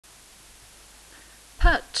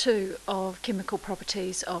Part 2 of chemical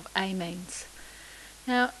properties of amines.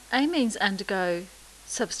 Now, amines undergo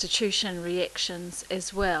substitution reactions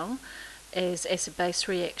as well as acid-base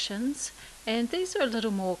reactions, and these are a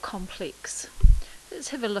little more complex. Let's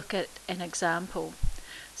have a look at an example.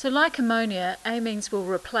 So like ammonia, amines will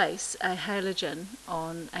replace a halogen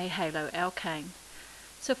on a haloalkane.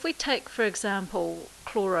 So if we take, for example,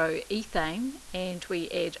 chloroethane and we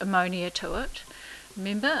add ammonia to it,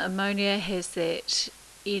 remember ammonia has that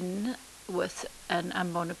N with an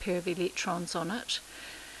unbonded pair of electrons on it,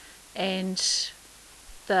 and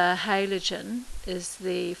the halogen is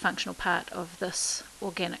the functional part of this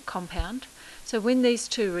organic compound. So when these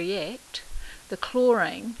two react, the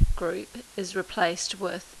chlorine group is replaced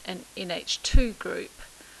with an NH2 group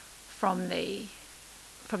from the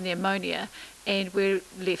ammonia, and we're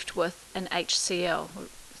left with an HCl,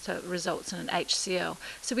 so it results in an HCl.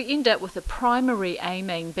 So we end up with a primary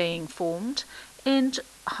amine being formed and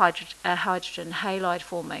a hydrogen halide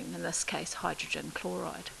forming, in this case hydrogen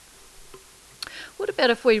chloride. What about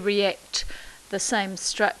if we react the same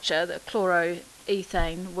structure, the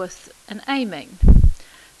chloroethane, with an amine?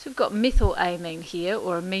 So we've got methylamine here,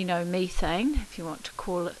 or aminomethane, if you want to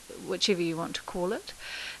call it, whichever you want to call it,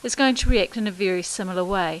 is going to react in a very similar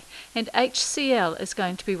way. And HCl is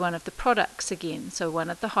going to be one of the products again, so one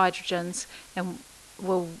of the hydrogens, and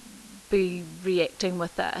will be reacting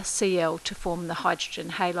with the Cl to form the hydrogen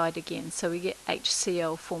halide again. So we get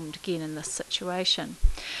HCl formed again in this situation.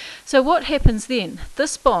 So what happens then?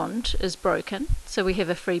 This bond is broken, so we have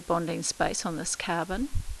a free bonding space on this carbon.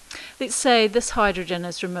 Let's say this hydrogen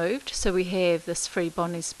is removed, so we have this free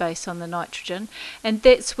bonding space on the nitrogen, and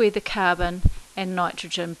that's where the carbon and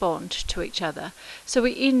nitrogen bond to each other. So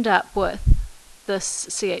we end up with this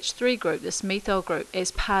CH3 group, this methyl group,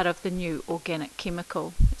 as part of the new organic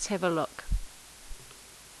chemical. Let's have a look.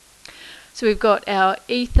 So we've got our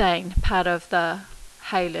ethane, part of the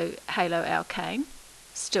haloalkane,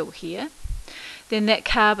 still here. Then that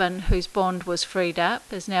carbon whose bond was freed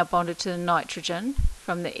up is now bonded to the nitrogen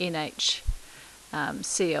from the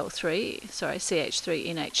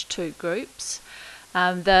CH3NH2 groups.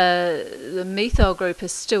 The methyl group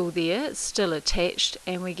is still there, it's still attached,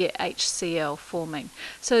 and we get HCl forming.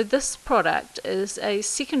 So this product is a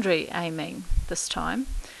secondary amine this time,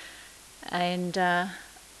 and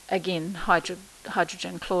again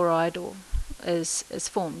hydrogen chloride is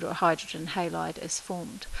formed, or hydrogen halide is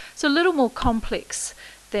formed. So a little more complex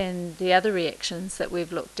than the other reactions that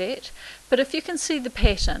we've looked at, but if you can see the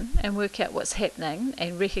pattern and work out what's happening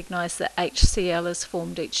and recognise that HCl is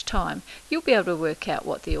formed each time, you'll be able to work out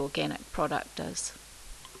what the organic product is.